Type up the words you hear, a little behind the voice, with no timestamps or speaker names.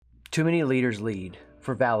Too many leaders lead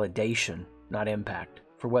for validation, not impact,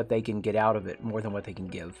 for what they can get out of it more than what they can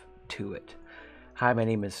give to it. Hi, my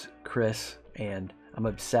name is Chris, and I'm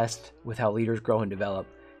obsessed with how leaders grow and develop,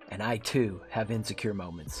 and I too have insecure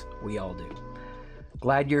moments. We all do.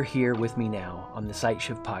 Glad you're here with me now on the Sight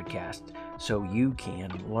Shift podcast so you can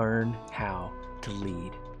learn how to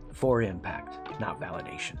lead for impact, not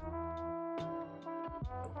validation.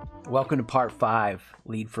 Welcome to part 5,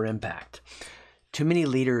 Lead for Impact. Too many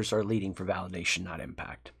leaders are leading for validation, not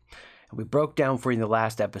impact. And we broke down for you in the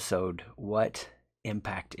last episode what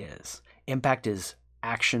impact is. Impact is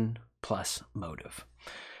action plus motive.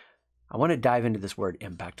 I want to dive into this word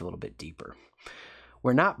impact a little bit deeper.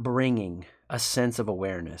 We're not bringing a sense of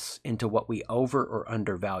awareness into what we over or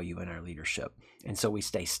undervalue in our leadership, and so we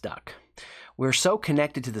stay stuck. We're so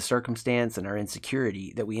connected to the circumstance and our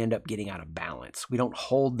insecurity that we end up getting out of balance. We don't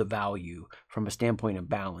hold the value from a standpoint of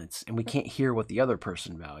balance, and we can't hear what the other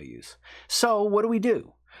person values. So what do we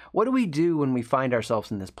do? What do we do when we find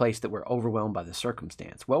ourselves in this place that we're overwhelmed by the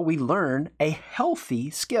circumstance? Well, we learn a healthy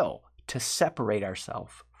skill to separate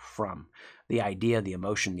ourselves from the idea, the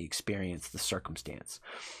emotion, the experience, the circumstance.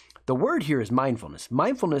 The word here is mindfulness.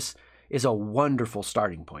 Mindfulness is a wonderful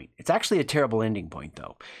starting point. It's actually a terrible ending point,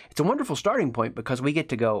 though. It's a wonderful starting point because we get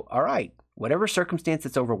to go, all right, whatever circumstance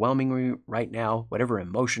that's overwhelming me right now, whatever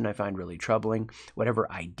emotion I find really troubling,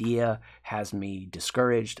 whatever idea has me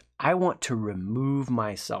discouraged, I want to remove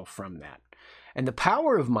myself from that. And the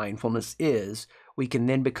power of mindfulness is we can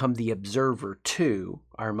then become the observer to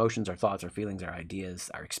our emotions, our thoughts, our feelings, our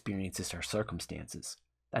ideas, our experiences, our circumstances.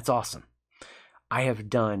 That's awesome. I have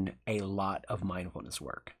done a lot of mindfulness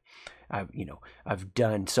work. I've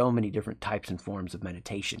done so many different types and forms of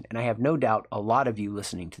meditation, and I have no doubt a lot of you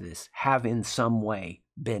listening to this have in some way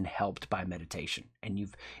been helped by meditation, and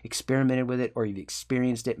you've experimented with it or you've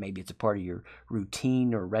experienced it. Maybe it's a part of your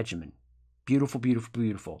routine or regimen. Beautiful, beautiful,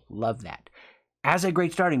 beautiful. Love that. As a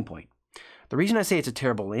great starting point. The reason I say it's a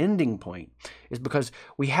terrible ending point is because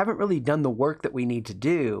we haven't really done the work that we need to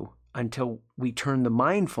do until we turn the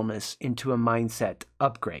mindfulness into a mindset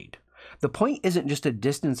upgrade. The point isn't just to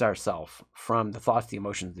distance ourselves from the thoughts, the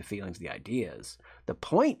emotions, the feelings, the ideas. The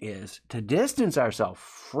point is to distance ourselves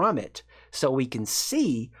from it so we can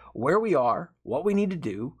see where we are, what we need to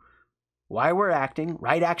do, why we're acting,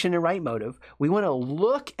 right action and right motive. We want to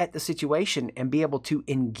look at the situation and be able to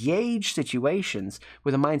engage situations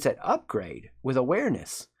with a mindset upgrade, with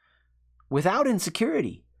awareness, without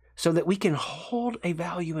insecurity, so that we can hold a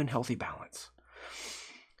value and healthy balance.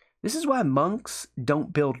 This is why monks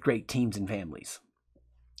don't build great teams and families.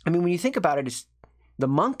 I mean, when you think about it, the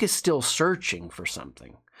monk is still searching for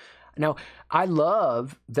something. Now, I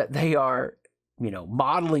love that they are,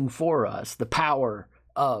 modeling for us the power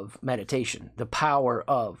of meditation, the power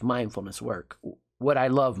of mindfulness work. What I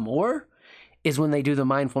love more is when they do the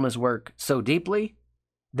mindfulness work so deeply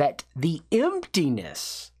that the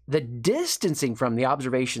emptiness, the distancing from the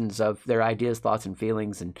observations of their ideas, thoughts, and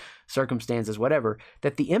feelings and circumstances, whatever,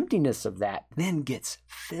 that the emptiness of that then gets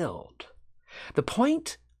filled. The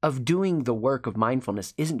point of doing the work of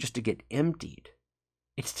mindfulness isn't just to get emptied.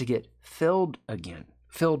 It's to get filled again.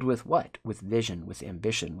 Filled with what? With vision, with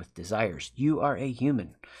ambition, with desires. You are a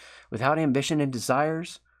human. Without ambition and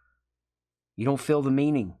desires, you don't feel the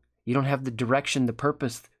meaning. You don't have the direction, the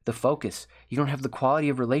purpose, the focus. You don't have the quality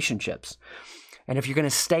of relationships. And if you're going to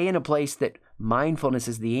stay in a place that mindfulness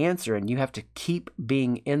is the answer and you have to keep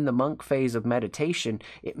being in the monk phase of meditation,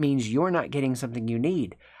 it means you're not getting something you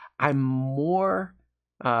need. I'm more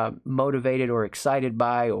motivated or excited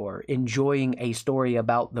by or enjoying a story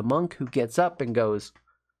about the monk who gets up and goes,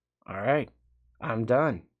 all right, I'm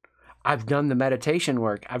done. I've done the meditation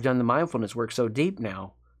work. I've done the mindfulness work so deep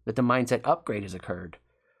now that the mindset upgrade has occurred.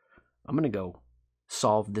 I'm going to go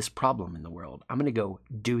solve this problem in the world. I'm going to go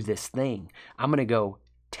do this thing. I'm going to go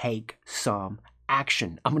take some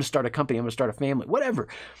action. I'm going to start a company. I'm going to start a family, whatever.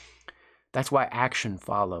 That's why action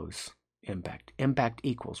follows impact. Impact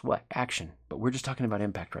equals what? Action. But we're just talking about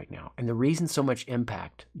impact right now. And the reason so much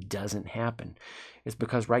impact doesn't happen is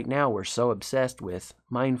because right now we're so obsessed with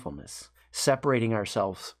mindfulness, separating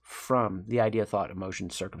ourselves from the idea, thought, emotion,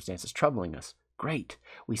 circumstances troubling us. Great.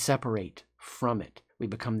 We separate from it. We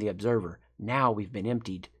become the observer. Now we've been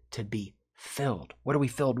emptied to be filled. What are we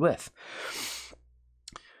filled with?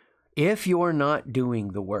 If you're not doing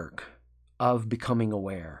the work of becoming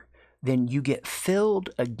aware, then you get filled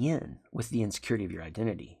again with the insecurity of your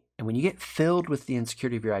identity. And when you get filled with the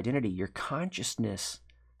insecurity of your identity, your consciousness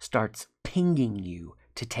starts pinging you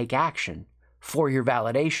to take action for your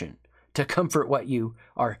validation, to comfort what you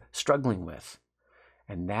are struggling with.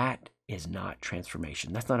 And that is not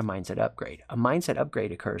transformation. That's not a mindset upgrade. A mindset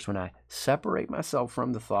upgrade occurs when I separate myself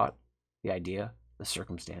from the thought, the idea, the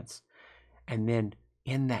circumstance, and then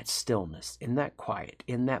in that stillness, in that quiet,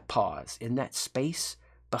 in that pause, in that space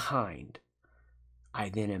behind, I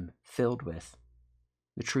then am filled with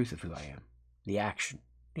the truth of who I am, the action,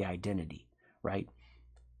 the identity, right?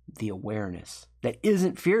 The awareness that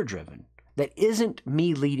isn't fear-driven, that isn't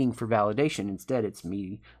me leading for validation. Instead, it's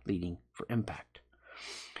me leading for impact.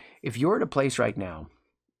 If you're at a place right now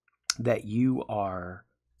that you are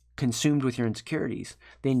consumed with your insecurities,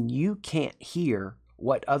 then you can't hear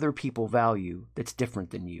what other people value that's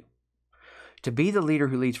different than you. To be the leader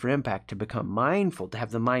who leads for impact, to become mindful, to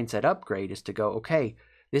have the mindset upgrade is to go, okay,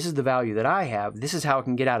 this is the value that I have. This is how I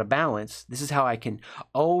can get out of balance. This is how I can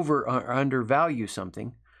over or undervalue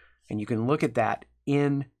something. And you can look at that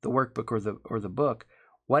in the workbook or the book.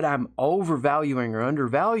 What I'm overvaluing or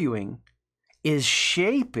undervaluing is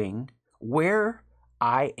shaping where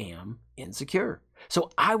I am insecure.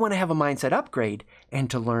 So I want to have a mindset upgrade and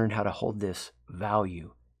to learn how to hold this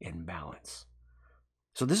value in balance.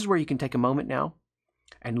 So this is where you can take a moment now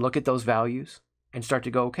and look at those values and start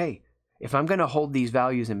to go, okay, if I'm going to hold these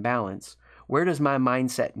values in balance, where does my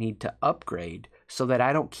mindset need to upgrade so that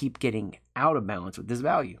I don't keep getting out of balance with this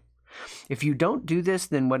value? If you don't do this,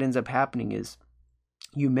 then what ends up happening is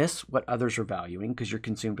you miss what others are valuing because you're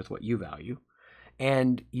consumed with what you value.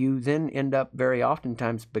 And you then end up very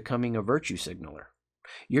oftentimes becoming a virtue signaler.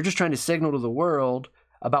 You're just trying to signal to the world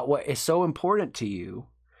about what is so important to you.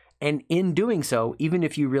 And in doing so, even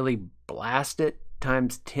if you really blast it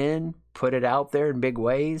times 10, put it out there in big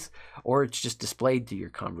ways, or it's just displayed through your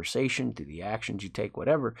conversation, through the actions you take,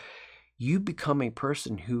 whatever, you become a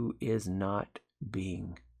person who is not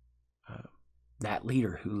being that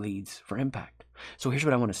leader who leads for impact. So here's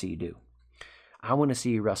what I want to see you do. I want to see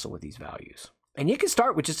you wrestle with these values. And you can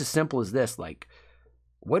start with just as simple as this, like,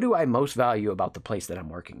 what do I most value about the place that I'm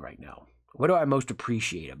working right now? What do I most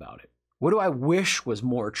appreciate about it? What do I wish was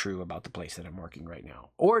more true about the place that I'm working right now?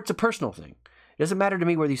 Or it's a personal thing. It doesn't matter to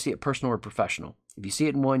me whether you see it personal or professional. If you see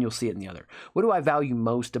it in one, you'll see it in the other. What do I value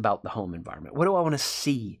most about the home environment? What do I want to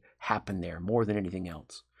see happen there more than anything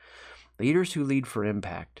else? Leaders who lead for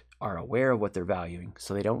impact are aware of what they're valuing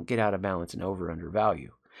so they don't get out of balance and over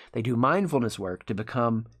undervalue. They do mindfulness work to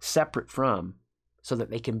become separate from so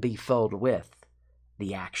that they can be filled with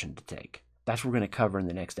the action to take. That's what we're going to cover in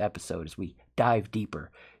the next episode as we dive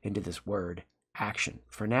deeper into this word action.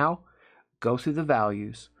 For now, go through the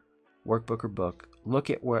values, workbook or book,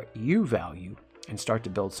 look at what you value, and start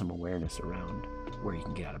to build some awareness around where you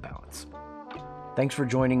can get out of balance. Thanks for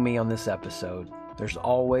joining me on this episode. There's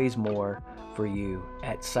always more for you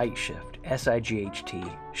at SightShift,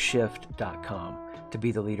 SIGHT, shift.com to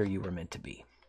be the leader you were meant to be.